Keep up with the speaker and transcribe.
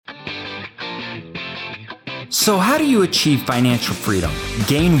So how do you achieve financial freedom,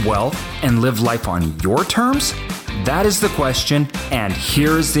 gain wealth, and live life on your terms? That is the question, and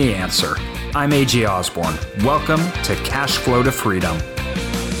here's the answer. I'm AJ Osborne. Welcome to Cash Flow to Freedom.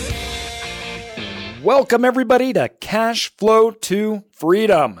 Welcome everybody to Cash Flow to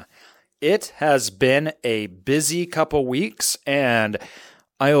Freedom. It has been a busy couple weeks, and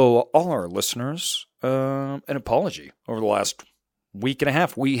I owe all our listeners an apology over the last week and a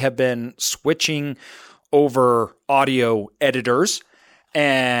half. We have been switching over audio editors,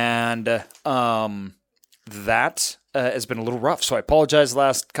 and that has been a little rough. So I apologize the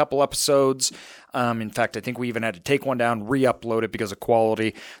last couple episodes. In fact, I think we even had to take one down, re-upload it because of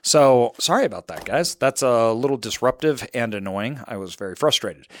quality. So sorry about that, guys. That's a little disruptive and annoying. I was very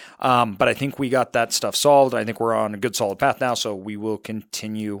frustrated. But I think we got that stuff solved. I think we're on a good solid path now, so we will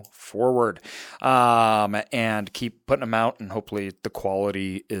continue forward and keep putting them out, and hopefully the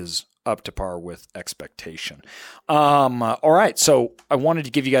quality is up to par with expectation. All right. So I wanted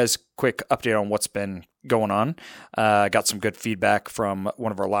to give you guys a quick update on what's been going on. I got some good feedback from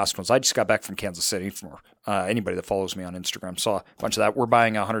one of our last ones. I just got back from Kansas City. For anybody that follows me on Instagram saw a bunch of that. We're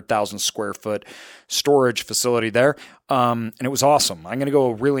buying a 100,000 square foot storage facility there. And it was awesome. I'm going to go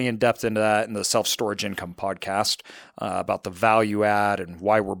really in depth into that in the Self-Storage Income podcast about the value add and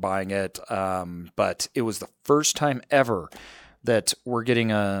why we're buying it. But it was the first time ever that we're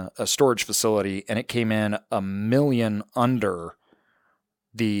getting a storage facility, and it came in $1 million under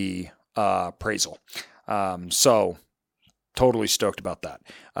the appraisal. So totally stoked about that.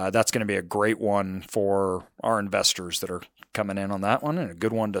 That's going to be a great one for our investors that are coming in on that one, and a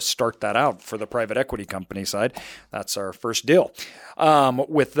good one to start that out for the private equity company side. That's our first deal.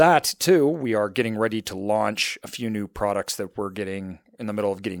 With that too, we are getting ready to launch a few new products that we're getting in the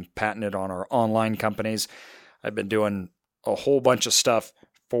middle of getting patented on our online companies. I've been doing a whole bunch of stuff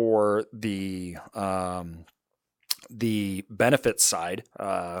for the benefits side.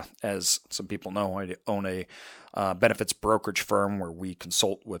 As some people know, I own a benefits brokerage firm where we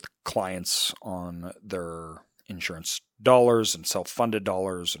consult with clients on their insurance dollars and self-funded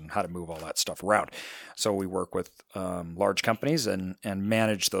dollars and how to move all that stuff around. So we work with large companies and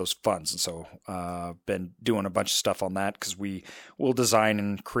manage those funds. And so been doing a bunch of stuff on that because we will design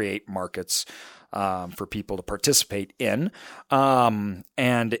and create markets for people to participate in. And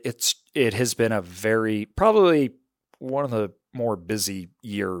it has been probably one of the more busy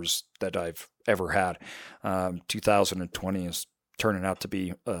years that I've ever had. 2020 is turning out to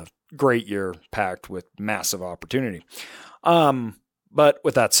be a great year packed with massive opportunity. But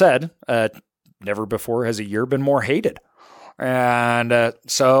with that said, never before has a year been more hated. And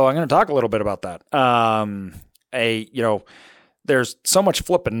so I'm going to talk a little bit about that. There's so much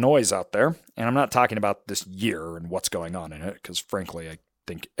flipping noise out there, and I'm not talking about this year and what's going on in it, because frankly, I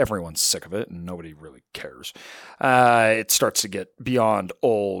think everyone's sick of it and nobody really cares. It starts to get beyond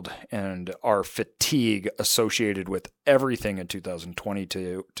old, and our fatigue associated with everything in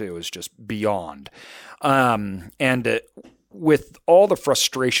 2022 is just beyond. With all the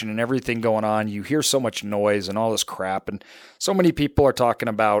frustration and everything going on, you hear so much noise and all this crap, and so many people are talking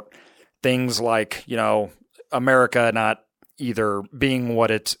about things like, America not either being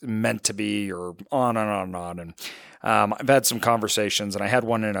what it's meant to be, or on and on and on. And I've had some conversations, and I had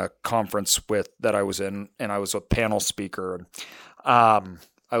one in a conference that I was in, and I was a panel speaker. And I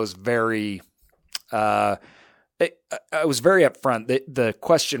was very upfront. The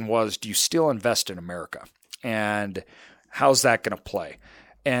question was, do you still invest in America? And how's that going to play?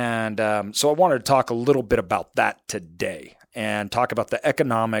 And so I wanted to talk a little bit about that today, and talk about the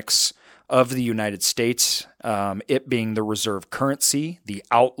economics of the United States, it being the reserve currency, the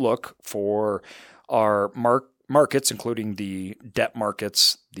outlook for our markets, including the debt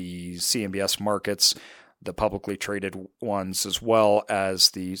markets, the CMBS markets, the publicly traded ones, as well as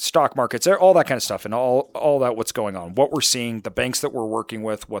the stock markets, all that kind of stuff, and all that, what's going on, what we're seeing, the banks that we're working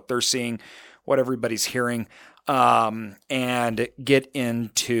with, what they're seeing, what everybody's hearing, and get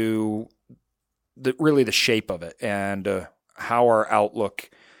into the shape of it, and how our outlook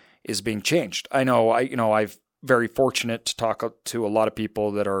is being changed. I know, I'm very fortunate to talk to a lot of people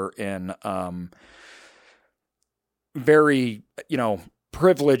that are in very,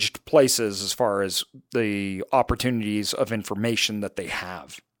 privileged places as far as the opportunities of information that they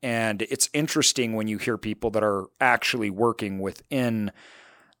have. And it's interesting when you hear people that are actually working within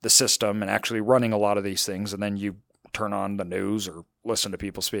the system and actually running a lot of these things, and then you turn on the news or listen to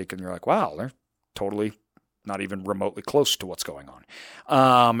people speak, and you're like, wow, they're totally not even remotely close to what's going on.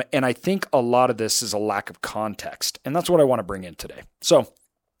 And I think a lot of this is a lack of context, and that's what I want to bring in today. So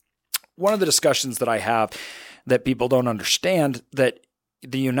one of the discussions that I have that people don't understand, that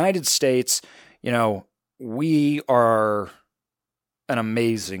the United States, we are an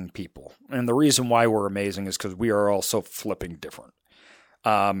amazing people. And the reason why we're amazing is because we are all so flipping different.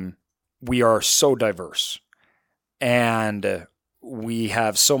 We are so diverse. And we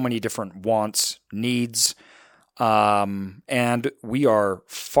have so many different wants, needs, and we are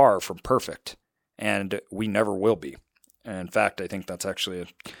far from perfect. And we never will be. In fact, I think that's actually a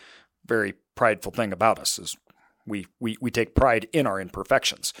very prideful thing about us is we take pride in our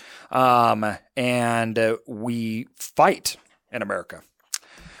imperfections. And we fight in America.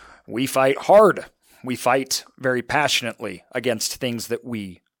 We fight hard. We fight very passionately against things that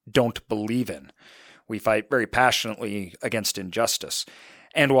we don't believe in. We fight very passionately against injustice.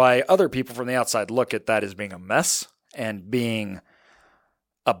 And why other people from the outside look at that as being a mess and being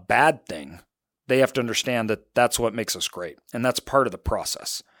a bad thing, they have to understand that that's what makes us great. And that's part of the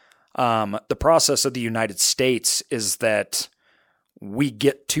process. The process of the United States is that we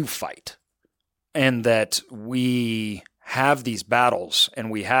get to fight and that we have these battles and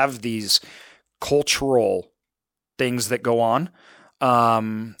we have these cultural things that go on.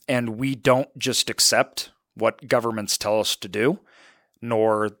 And we don't just accept what governments tell us to do,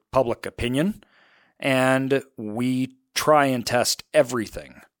 nor public opinion. And we try and test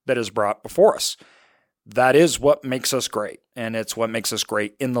everything that is brought before us. That is what makes us great. And it's what makes us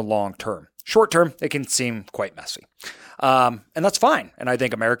great in the long term. Short term, it can seem quite messy. And that's fine. And I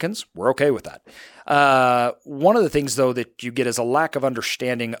think Americans, we're okay with that. One of the things, though, that you get is a lack of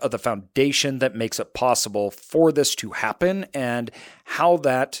understanding of the foundation that makes it possible for this to happen and how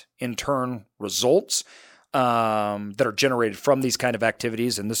that in turn results that are generated from these kind of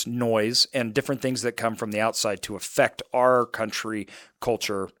activities and this noise and different things that come from the outside to affect our country,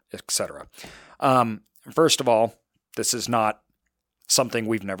 culture, etc. First of all, this is not something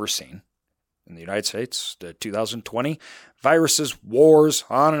we've never seen. In the United States, the 2020, viruses, wars,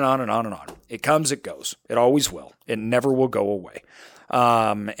 on and on and on and on. It comes, it goes. It always will. It never will go away.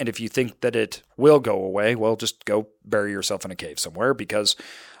 And if you think that it will go away, well, just go bury yourself in a cave somewhere because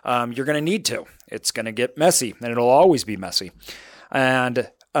you're going to need to. It's going to get messy, and it'll always be messy. And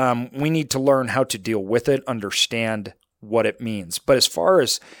we need to learn how to deal with it, understand what it means. But as far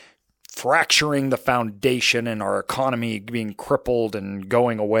as fracturing the foundation and our economy being crippled and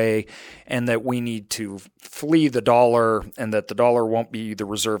going away, and that we need to flee the dollar and that the dollar won't be the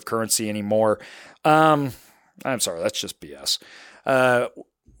reserve currency anymore. I'm sorry, that's just BS.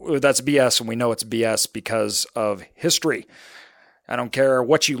 That's BS, and we know it's BS because of history. I don't care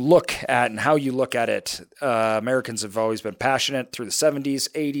what you look at and how you look at it. Americans have always been passionate through the 70s,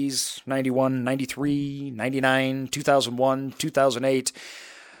 80s, 91, 93, 99, 2001, 2008,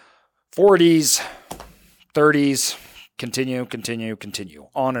 40s, 30s, continue,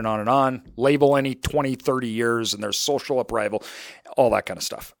 on and on and on. Label any 20, 30 years and there's social upheaval, all that kind of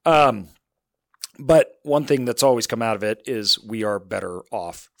stuff. But one thing that's always come out of it is we are better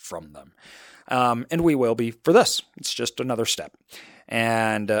off from them. And we will be for this. It's just another step.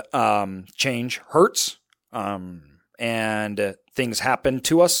 And change hurts. And things happen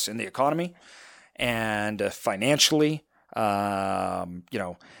to us in the economy and financially,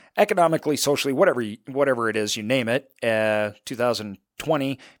 economically, socially, whatever it is, you name it.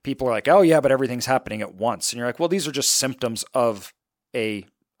 2020, people are like, oh yeah, but everything's happening at once. And you're like, well, these are just symptoms of a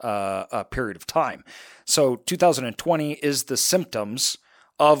period of time. So 2020 is the symptoms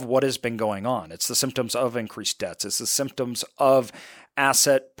of what has been going on. It's the symptoms of increased debts. It's the symptoms of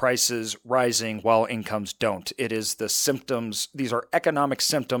asset prices rising while incomes don't. It is the symptoms. These are economic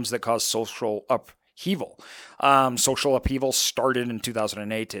symptoms that cause social upheaval. Social upheaval started in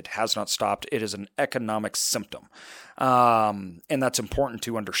 2008. It has not stopped. It is an economic symptom. And that's important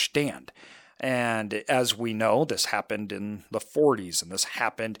to understand. And as we know, this happened in the 40s, and this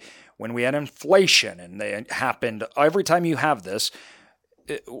happened when we had inflation, and they happened every time you have this.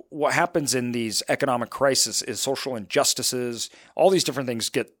 What happens in these economic crises is social injustices, all these different things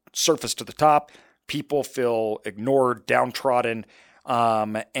get surfaced to the top. People feel ignored, downtrodden,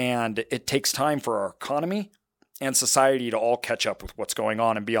 and it takes time for our economy and society to all catch up with what's going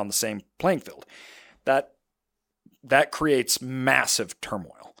on and be on the same playing field. That creates massive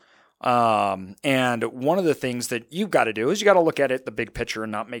turmoil. And one of the things that you've got to do is you got to look at it, the big picture,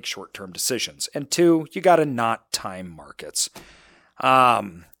 and not make short-term decisions. And two, you got to not time markets.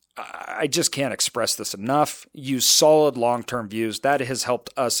 I just can't express this enough. Use solid long-term views. That has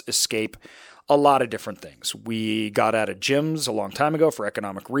helped us escape a lot of different things. We got out of gyms a long time ago for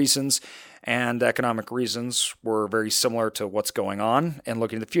economic reasons, and economic reasons were very similar to what's going on and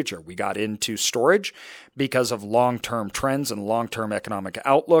looking at the future. We got into storage because of long-term trends and long-term economic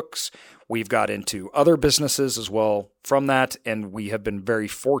outlooks. We've got into other businesses as well from that, and we have been very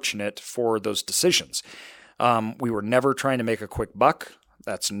fortunate for those decisions. We were never trying to make a quick buck.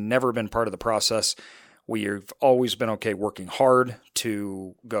 That's never been part of the process. We've always been okay working hard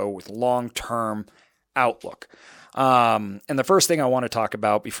to go with long-term outlook. And the first thing I want to talk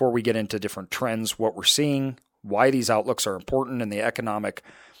about before we get into different trends, what we're seeing, why these outlooks are important, and the economic,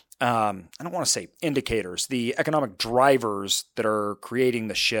 I don't want to say indicators, the economic drivers that are creating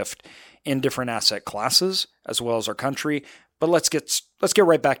the shift in different asset classes as well as our country. But let's get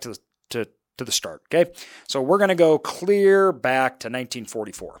right back to the start. Okay, so we're going to go clear back to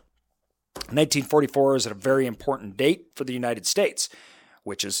 1944. 1944 is a very important date for the United States,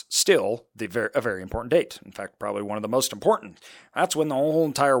 which is still a very important date. In fact, probably one of the most important. That's when the whole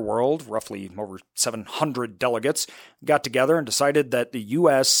entire world, roughly over 700 delegates, got together and decided that the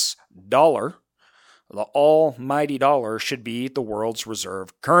U.S. dollar, the almighty dollar, should be the world's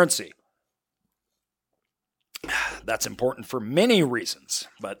reserve currency. That's important for many reasons,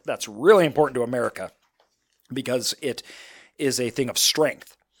 but that's really important to America because it is a thing of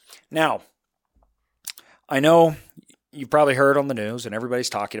strength. Now, I know you've probably heard on the news and everybody's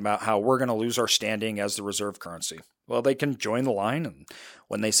talking about how we're going to lose our standing as the reserve currency. Well, they can join the line, and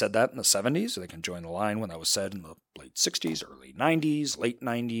when they said that in the 70s, they can join the line when that was said in the late 60s, early 90s, late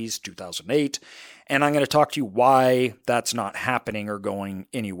 90s, 2008, and I'm going to talk to you why that's not happening or going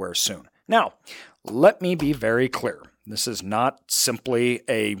anywhere soon. Now, let me be very clear. This is not simply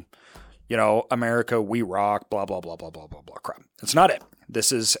a, America, we rock, blah, blah, blah, blah, blah, blah, blah crap. It's not it.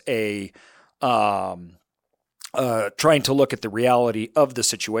 This is a trying to look at the reality of the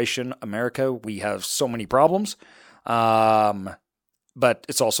situation. America, we have so many problems, but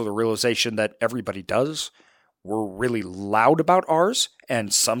it's also the realization that everybody does. We're really loud about ours,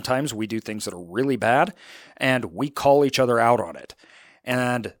 and sometimes we do things that are really bad, and we call each other out on it.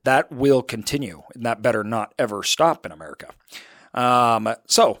 And that will continue, and that better not ever stop in America.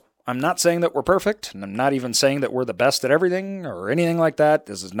 So I'm not saying that we're perfect, and I'm not even saying that we're the best at everything or anything like that.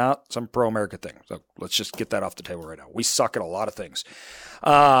 This is not some pro-America thing. So let's just get that off the table right now. We suck at a lot of things,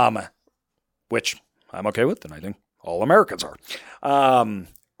 which I'm okay with, and I think all Americans are.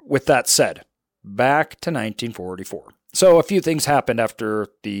 With that said, back to 1944. So a few things happened after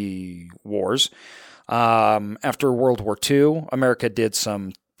the wars. After World War II, America did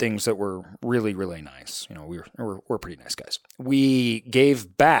some things that were really, really nice. We're pretty nice guys. We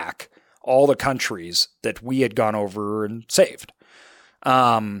gave back all the countries that we had gone over and saved.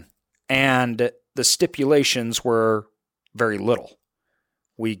 And the stipulations were very little.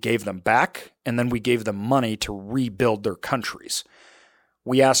 We gave them back, and then we gave them money to rebuild their countries.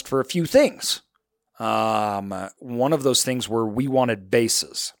 We asked for a few things. One of those things were we wanted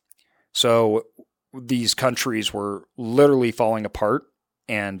bases. So these countries were literally falling apart,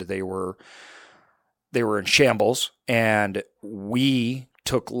 and they were in shambles, and we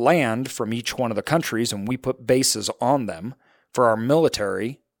took land from each one of the countries and we put bases on them for our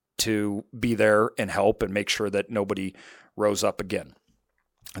military to be there and help and make sure that nobody rose up again.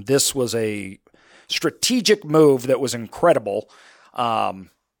 This was a strategic move that was incredible.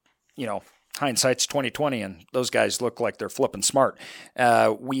 Hindsight's 2020, and those guys look like they're flipping smart.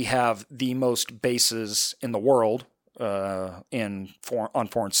 We have the most bases in the world on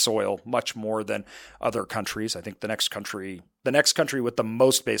foreign soil, much more than other countries. I think the next country with the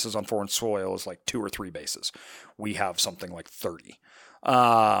most bases on foreign soil is like 2 or 3 bases. We have something like 30.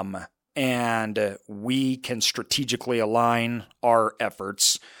 And we can strategically align our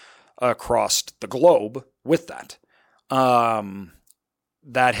efforts across the globe with that.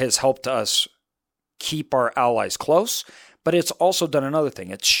 That has helped us keep our allies close, but it's also done another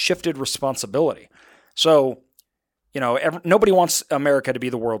thing. It's shifted responsibility. So, nobody wants America to be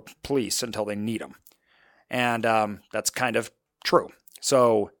the world police until they need them. And that's kind of true.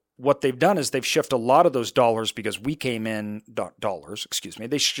 So what they've done is they've shifted a lot of those dollars because we came in,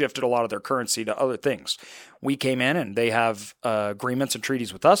 they shifted a lot of their currency to other things. We came in and they have agreements and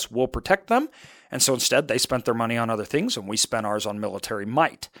treaties with us. We'll protect them. And so instead, they spent their money on other things, and we spent ours on military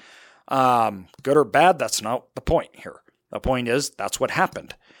might. Good or bad, that's not the point here. The point is, that's what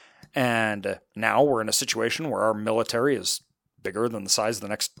happened. And now we're in a situation where our military is bigger than the size of the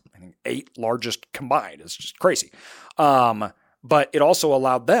next 8 largest combined. It's just crazy. But it also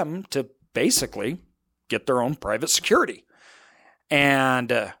allowed them to basically get their own private security.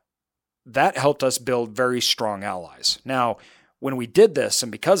 And that helped us build very strong allies. Now, When we did this,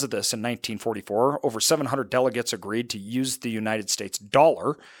 and because of this in 1944, over 700 delegates agreed to use the United States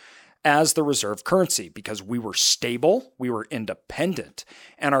dollar as the reserve currency because we were stable, we were independent,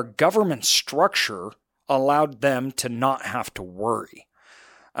 and our government structure allowed them to not have to worry.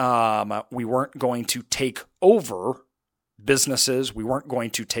 We weren't going to take over businesses. We weren't going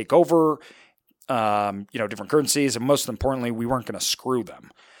to take over, different currencies, and most importantly, we weren't going to screw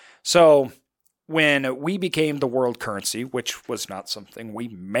them. So when we became the world currency, which was not something we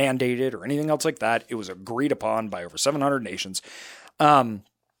mandated or anything else like that, it was agreed upon by over 700 nations.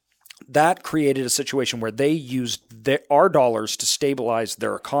 That created a situation where they used our dollars to stabilize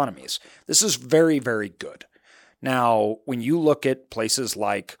their economies. This is very, very good. Now, when you look at places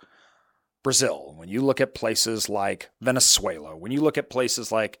like Brazil, when you look at places like Venezuela, when you look at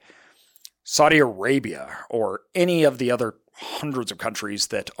places like Saudi Arabia, or any of the other hundreds of countries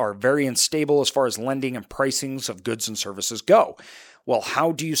that are very unstable as far as lending and pricings of goods and services go, well,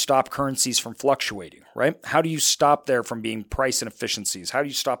 how do you stop currencies from fluctuating, right? How do you stop there from being price inefficiencies? How do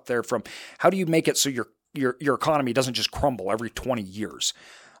you make it so your economy doesn't just crumble every 20 years?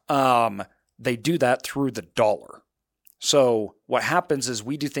 They do that through the dollar. So what happens is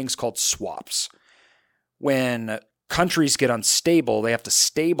we do things called swaps. When countries get unstable, they have to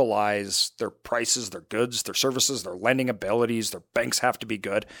stabilize their prices, their goods, their services, their lending abilities, their banks have to be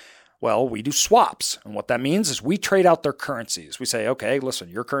good. Well, we do swaps. And what that means is we trade out their currencies. We say, okay, listen,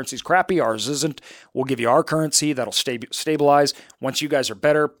 your currency's crappy, ours isn't. We'll give you our currency that'll stabilize. Once you guys are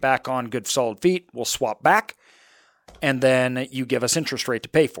better, back on good solid feet, we'll swap back. And then you give us interest rate to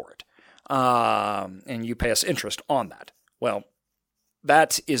pay for it. And you pay us interest on that. Well,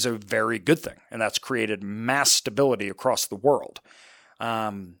 that is a very good thing. And that's created mass stability across the world.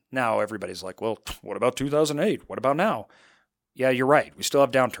 Now everybody's like, well, what about 2008? What about now? Yeah, you're right. We still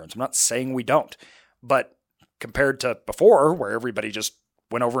have downturns. I'm not saying we don't. But compared to before, where everybody just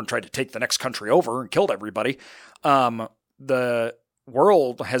went over and tried to take the next country over and killed everybody, the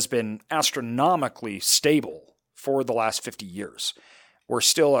world has been astronomically stable for the last 50 years. We're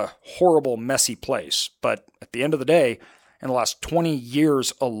still a horrible, messy place. But at the end of the day, in the last 20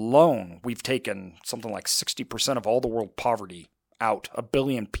 years alone, we've taken something like 60% of all the world poverty out, 1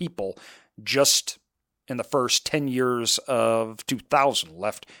 billion people just in the first 10 years of 2000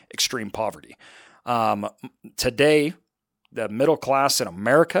 left extreme poverty. Today, the middle class in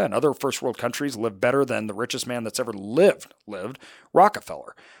America and other first world countries live better than the richest man that's ever lived,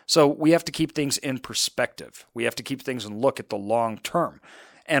 Rockefeller. So we have to keep things in perspective. We have to keep things and look at the long term.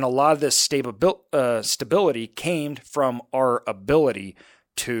 And a lot of this stability came from our ability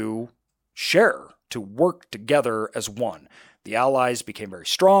to share, to work together as one. The Allies became very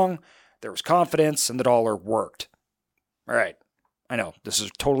strong. There was confidence, and the dollar worked. All right, I know this is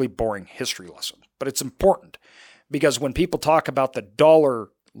a totally boring history lesson, but it's important because when people talk about the dollar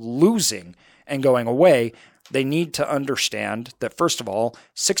losing and going away, they need to understand that, first of all,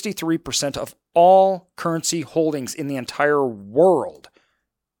 63% of all currency holdings in the entire world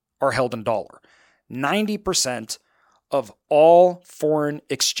are held in dollar. 90% of all foreign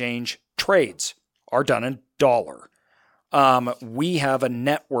exchange trades are done in dollar. We have a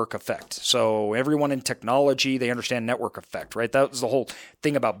network effect. So everyone in technology, they understand network effect, right? That was the whole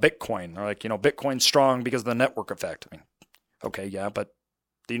thing about Bitcoin. They're like, Bitcoin's strong because of the network effect. I mean, okay, yeah, but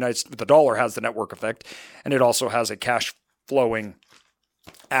the dollar has the network effect, and it also has a cash flowing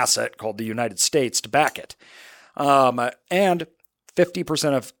asset called the United States to back it. And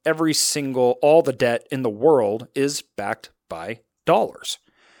 50% of all the debt in the world is backed by dollars.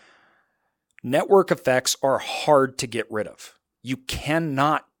 Network effects are hard to get rid of. You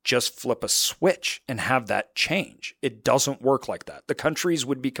cannot just flip a switch and have that change. It doesn't work like that. The countries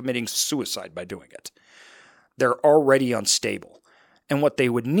would be committing suicide by doing it. They're already unstable. And what they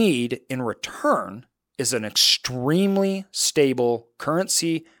would need in return is an extremely stable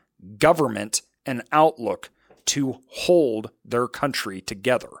currency, government, and outlook to hold their country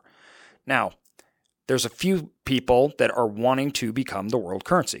together. Now, there's a few people that are wanting to become the world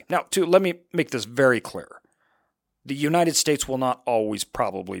currency. Now, let me make this very clear. The United States will not always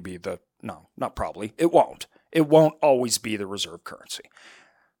probably be not probably. It won't. It won't always be the reserve currency.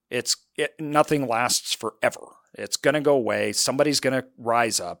 Nothing lasts forever. It's going to go away. Somebody's going to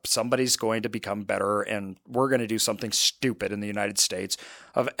rise up. Somebody's going to become better, and we're going to do something stupid in the United States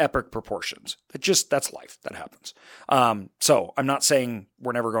of epic proportions. That's life. That happens. So I'm not saying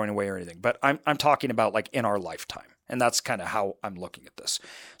we're never going away or anything, but I'm talking about like in our lifetime, and that's kind of how I'm looking at this.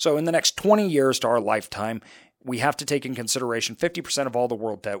 So in the next 20 years to our lifetime, we have to take in consideration 50% of all the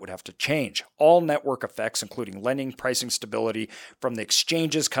world debt would have to change. All network effects, including lending, pricing stability from the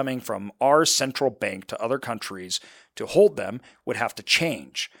exchanges coming from our central bank to other countries to hold them, would have to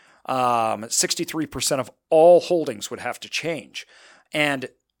change. 63% of all holdings would have to change. And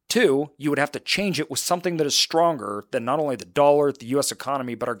two, you would have to change it with something that is stronger than not only the dollar, the U.S.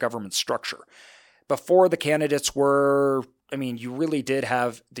 economy, but our government structure. Before the candidates were, you really did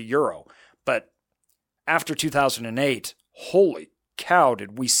have the euro, but after 2008, holy cow,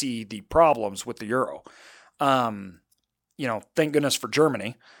 did we see the problems with the euro. Thank goodness for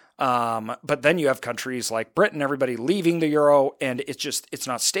Germany. But then you have countries like Britain, everybody leaving the euro, and it's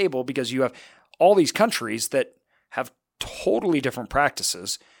not stable because you have all these countries that have totally different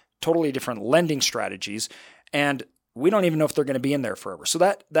practices, totally different lending strategies, and we don't even know if they're going to be in there forever. So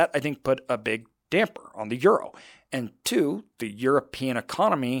that I think put a big damper on the euro. And two, the European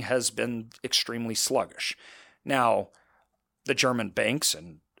economy has been extremely sluggish. Now, the German banks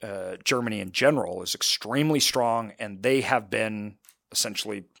and Germany in general is extremely strong, and they have been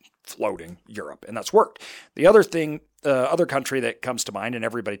essentially floating Europe, and that's worked. The other thing, other country that comes to mind and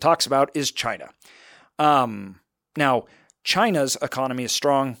everybody talks about is China. Now, China's economy is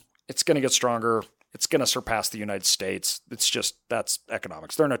strong. It's going to get stronger. It's going to surpass the United States. That's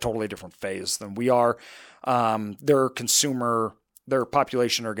economics. They're in a totally different phase than we are. Their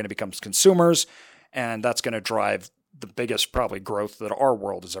population are going to become consumers, and that's going to drive the biggest probably growth that our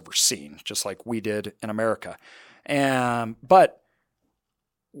world has ever seen, just like we did in America. But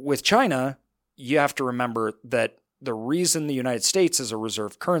with China, you have to remember that the reason the United States is a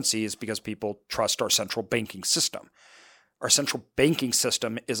reserve currency is because people trust our central banking system. Our central banking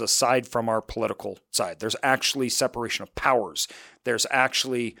system is aside from our political side. There's actually separation of powers.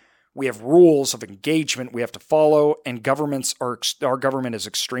 We have rules of engagement we have to follow, and our government is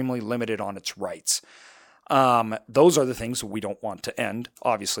extremely limited on its rights. Those are the things we don't want to end,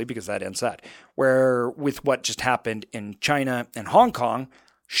 obviously, because that ends that. Where with what just happened in China and Hong Kong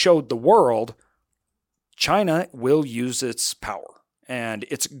showed the world, China will use its power, and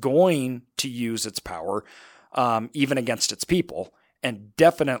it's going to use its power even against its people, and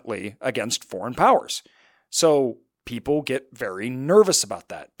definitely against foreign powers. So people get very nervous about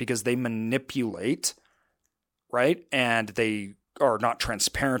that because they manipulate, right? And they are not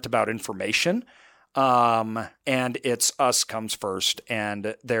transparent about information. And it's us comes first,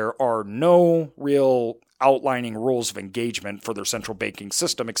 and there are no real outlining rules of engagement for their central banking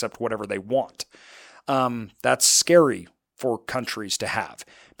system except whatever they want. That's scary for countries to have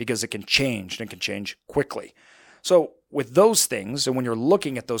because it can change, and it can change quickly. So with those things, and when you're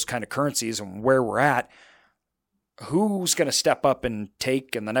looking at those kind of currencies and where we're at, who's going to step up and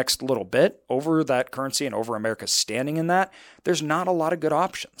take in the next little bit over that currency and over America's standing in that? There's not a lot of good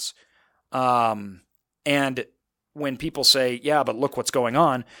options. And when people say, yeah, but look what's going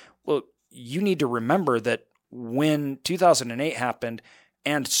on, well, you need to remember that when 2008 happened,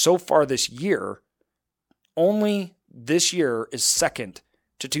 and so far this year, only this year is second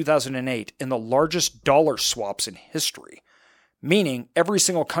to 2008 in the largest dollar swaps in history. Meaning every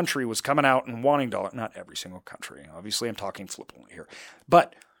single country was coming out and wanting dollar. Not every single country. Obviously, I'm talking flippantly here.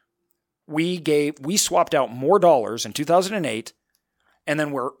 But we swapped out more dollars in 2008, and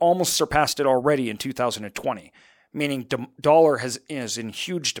then we're almost surpassed it already in 2020. Meaning dollar is in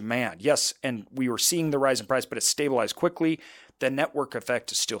huge demand. Yes, and we were seeing the rise in price, but it stabilized quickly. The network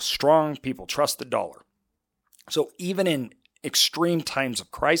effect is still strong. People trust the dollar. So even in extreme times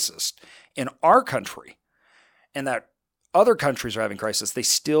of crisis in our country, and that other countries are having crisis, they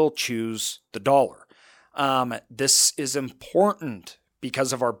still choose the dollar. This is important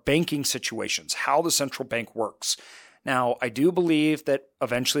because of our banking situations, how the central bank works. Now, I do believe that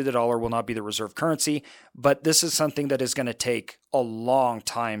eventually the dollar will not be the reserve currency, but this is something that is going to take a long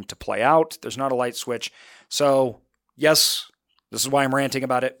time to play out. There's not a light switch. So, yes, this is why I'm ranting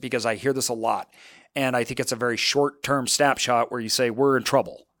about it, because I hear this a lot. And I think it's a very short-term snapshot where you say we're in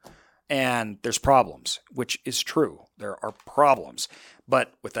trouble and there's problems, which is true. There are problems.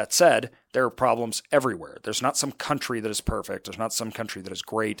 But with that said, there are problems everywhere. There's not some country that is perfect. There's not some country that is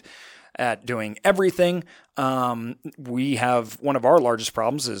great at doing everything. We have one of our largest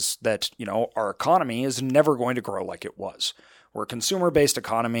problems is that, our economy is never going to grow like it was. We're a consumer-based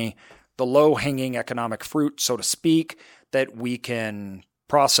economy. The low-hanging economic fruit, so to speak, that we can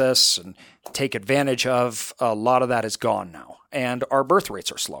process and take advantage of, a lot of that is gone now. And our birth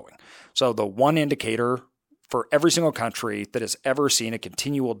rates are slowing. So the one indicator for every single country that has ever seen a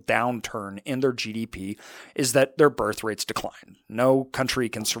continual downturn in their GDP is that their birth rates decline. No country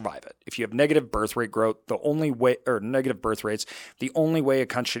can survive it. If you have negative birth rate growth, the only way a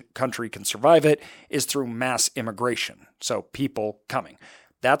country can survive it is through mass immigration. So people coming.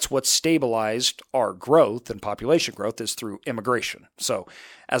 That's what stabilized our growth and population growth is through immigration. So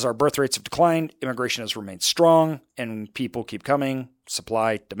as our birth rates have declined, immigration has remained strong and people keep coming,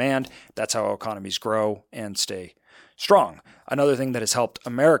 supply, demand. That's how economies grow and stay strong. Another thing that has helped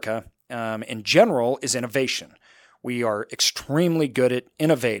America in general is innovation. We are extremely good at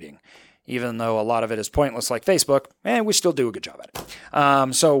innovating. Even though a lot of it is pointless like Facebook, we still do a good job at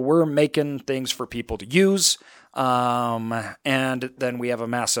it. So we're making things for people to use. And then we have a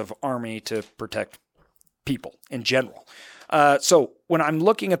massive army to protect people in general. So when I'm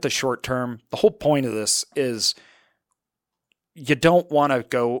looking at the short term, the whole point of this is you don't want to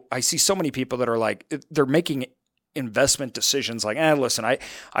go. I see so many people that are like, they're making investment decisions like, listen, I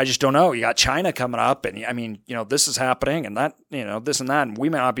just don't know. You got China coming up and I mean, this is happening and that, this and that, and we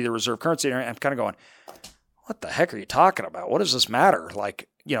may not be the reserve currency. And I'm kind of going, what the heck are you talking about? What does this matter? Like,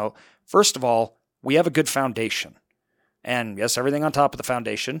 first of all, we have a good foundation. And yes, everything on top of the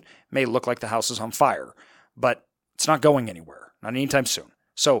foundation may look like the house is on fire, but it's not going anywhere, not anytime soon.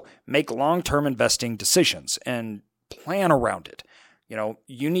 So make long-term investing decisions and plan around it.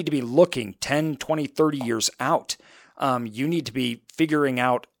 You need to be looking 10, 20, 30 years out. You need to be figuring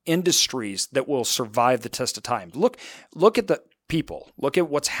out industries that will survive the test of time. Look at the people. Look at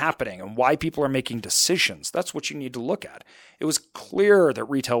what's happening and why people are making decisions. That's what you need to look at. It was clear that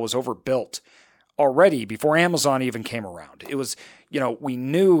retail was overbuilt already before Amazon even came around. It was, we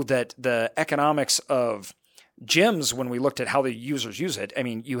knew that the economics of gyms, when we looked at how the users use it, I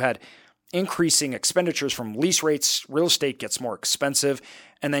mean, you had increasing expenditures from lease rates, real estate gets more expensive,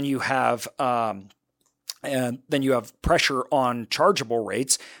 and then you have pressure on chargeable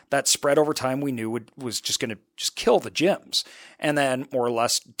rates that spread over time. We knew was just going to kill the gyms, and then more or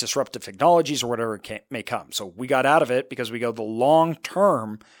less disruptive technologies or whatever may come. So we got out of it because we go the long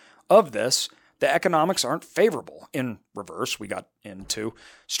term of this. The economics aren't favorable. In reverse, we got into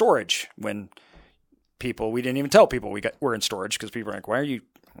storage when we didn't even tell people we're in storage because people were like, why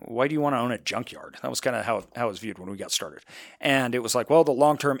do you want to own a junkyard? That was kind of how it was viewed when we got started. And it was like, well, the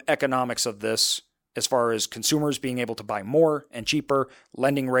long-term economics of this, as far as consumers being able to buy more and cheaper,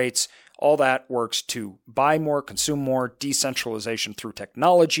 lending rates, all that works to buy more, consume more, decentralization through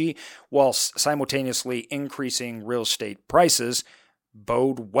technology, while simultaneously increasing real estate prices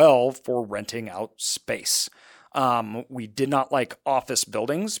bode well for renting out space. We did not like office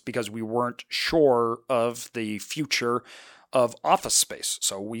buildings because we weren't sure of the future of office space.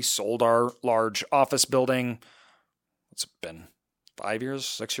 So we sold our large office building. It's been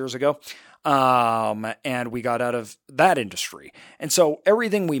 6 years ago. And we got out of that industry. And so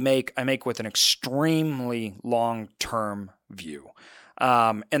everything I make with an extremely long-term view.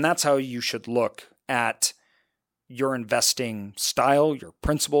 And that's how you should look at your investing style, your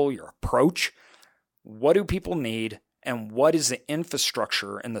principle, your approach. What do people need? And what is the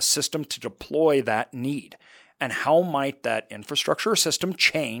infrastructure and the system to deploy that need? And how might that infrastructure system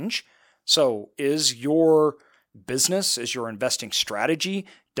change? So is your business, is your investing strategy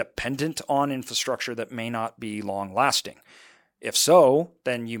dependent on infrastructure that may not be long lasting? If so,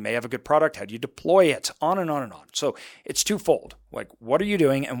 then you may have a good product. How do you deploy it? On and on and on. So it's twofold. Like, what are you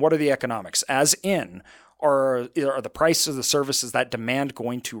doing and what are the economics? As in, are the prices of the services, that demand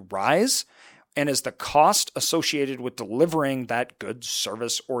going to rise? And is the cost associated with delivering that good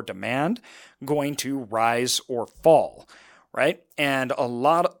service or demand going to rise or fall, right? And a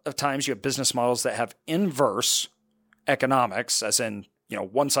lot of times you have business models that have inverse economics, as in,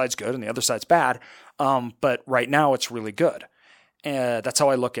 one side's good and the other side's bad. But right now it's really good. And that's how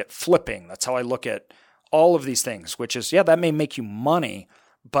I look at flipping. That's how I look at all of these things, which is, that may make you money,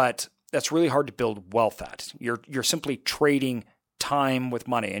 but that's really hard to build wealth at. You're simply trading time with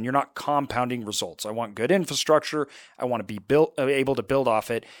money, and you're not compounding results. I want good infrastructure. I want to be able to build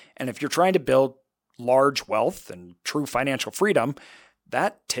off it. And if you're trying to build large wealth and true financial freedom,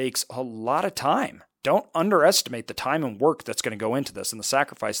 that takes a lot of time. Don't underestimate the time and work that's going to go into this and the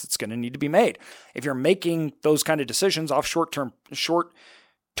sacrifice that's going to need to be made. If you're making those kind of decisions off short-term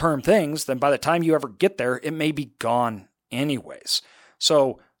things, then by the time you ever get there, it may be gone anyways.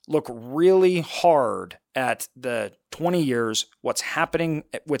 So look really hard at the 20 years, what's happening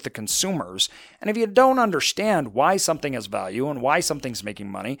with the consumers. And if you don't understand why something has value and why something's making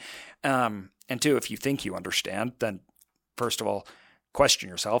money, and two, if you think you understand, then first of all, question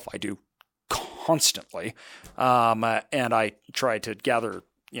yourself. I do constantly. And I try to gather,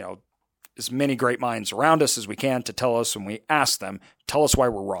 as many great minds around us as we can to tell us, when we ask them, tell us why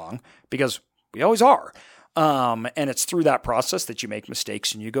we're wrong, because we always are. And it's through that process that you make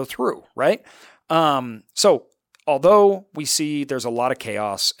mistakes and you go through, right? So although we see there's a lot of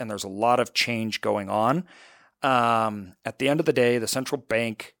chaos and there's a lot of change going on, at the end of the day, the central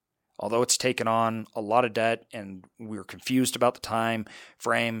bank, although it's taken on a lot of debt and we're confused about the time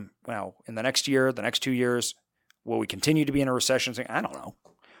frame, well, in the next year, the next 2 years, will we continue to be in a recession? I don't know.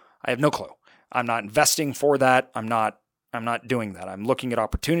 I have no clue. I'm not investing for that. I'm not doing that. I'm looking at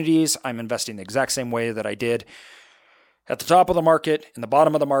opportunities. I'm investing the exact same way that I did at the top of the market, in the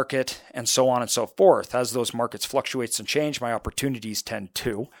bottom of the market, and so on and so forth. As those markets fluctuates and change, my opportunities tend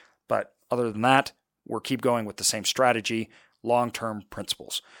to. But other than that, we'll keep going with the same strategy, long-term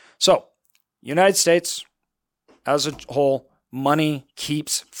principles. So, United States, as a whole, money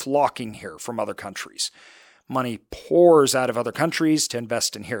keeps flocking here from other countries. Money pours out of other countries to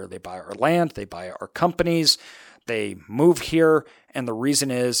invest in here. They buy our land, they buy our companies, they move here, and the reason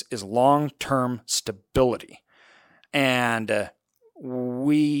is long-term stability. And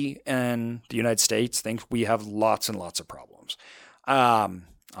we in the United States think we have lots and lots of problems.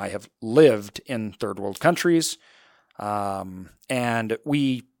 I have lived in third world countries, and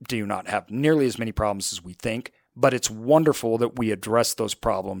we do not have nearly as many problems as we think, but it's wonderful that we address those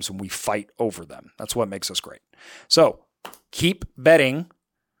problems and we fight over them. That's what makes us great. So keep betting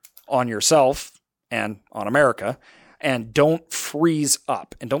on yourself and on America, and don't freeze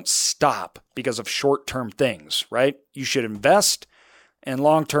up and don't stop because of short-term things, right? You should invest in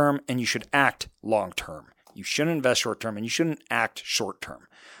long-term and you should act long-term. You shouldn't invest short-term and you shouldn't act short-term.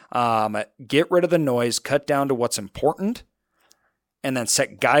 Get rid of the noise, cut down to what's important, and then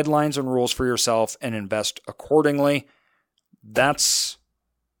set guidelines and rules for yourself and invest accordingly. That's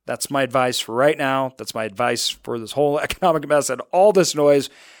my advice for right now. That's my advice for this whole economic mess and all this noise.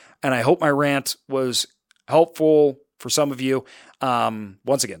 And I hope my rant was helpful for some of you.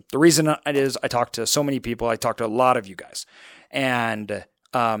 Once again, the reason it is I talk to so many people. I talk to a lot of you guys. And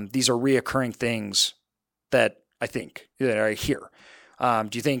these are reoccurring things that I think, that I hear.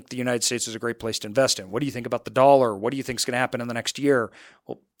 Do you think the United States is a great place to invest in? What do you think about the dollar? What do you think is going to happen in the next year?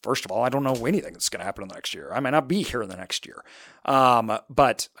 Well, first of all, I don't know anything that's going to happen in the next year. I might not be here in the next year.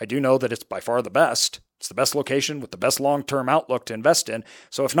 But I do know that it's by far the best. It's the best location with the best long-term outlook to invest in.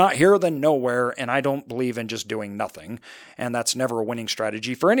 So if not here, then nowhere. And I don't believe in just doing nothing. And that's never a winning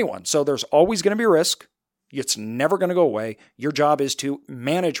strategy for anyone. So there's always going to be risk. It's never going to go away. Your job is to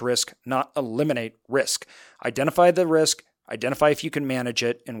manage risk, not eliminate risk. Identify the risk. Identify if you can manage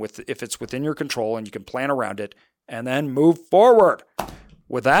it and if it's within your control and you can plan around it, and then move forward.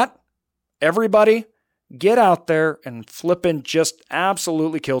 With that, everybody get out there and flip and just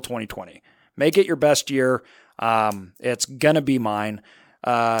absolutely kill 2020. Make it your best year. It's going to be mine.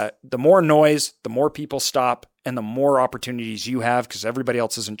 The more noise, the more people stop, and the more opportunities you have because everybody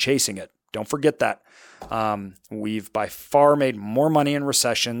else isn't chasing it. Don't forget that. We've by far made more money in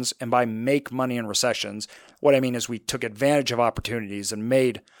recessions, and by make money in recessions, what I mean is we took advantage of opportunities and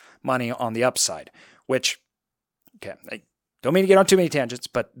made money on the upside, which, okay, I don't mean to get on too many tangents,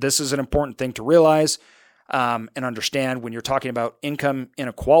 but this is an important thing to realize and understand when you're talking about income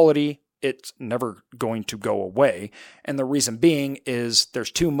inequality. It's never going to go away. And the reason being is there's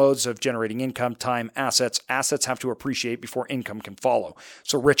two modes of generating income: time, assets. Assets have to appreciate before income can follow.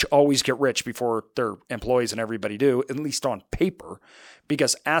 So rich always get rich before their employees and everybody do, at least on paper,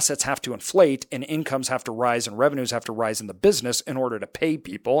 because assets have to inflate and incomes have to rise and revenues have to rise in the business in order to pay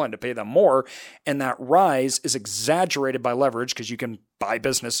people and to pay them more. And that rise is exaggerated by leverage because you can buy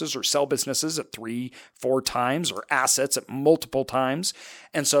businesses or sell businesses at 3-4 times or assets at multiple times.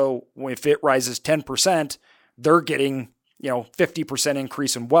 And so if it rises 10%, they're getting, 50%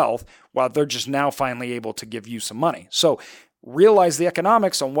 increase in wealth while they're just now finally able to give you some money. So realize the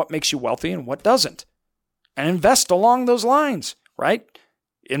economics on what makes you wealthy and what doesn't, and invest along those lines, right?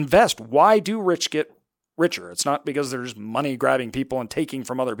 Invest. Why do rich get richer? It's not because there's money grabbing people and taking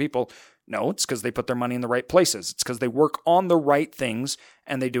from other people. No, it's because they put their money in the right places. It's because they work on the right things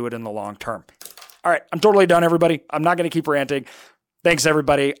and they do it in the long term. All right, I'm totally done, everybody. I'm not going to keep ranting. Thanks,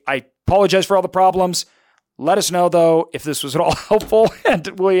 everybody. I apologize for all the problems. Let us know, though, if this was at all helpful.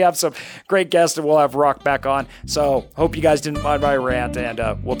 And we have some great guests and we'll have Rock back on. So hope you guys didn't mind my rant,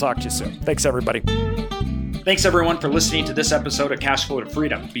 and we'll talk to you soon. Thanks, everybody. Thanks, everyone, for listening to this episode of Cashflow to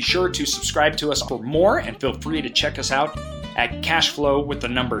Freedom. Be sure to subscribe to us for more, and feel free to check us out at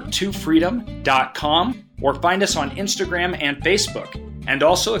cashflow2freedom.com, or find us on Instagram and Facebook. And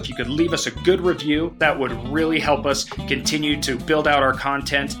also, if you could leave us a good review, that would really help us continue to build out our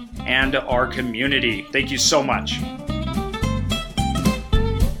content and our community. Thank you so much.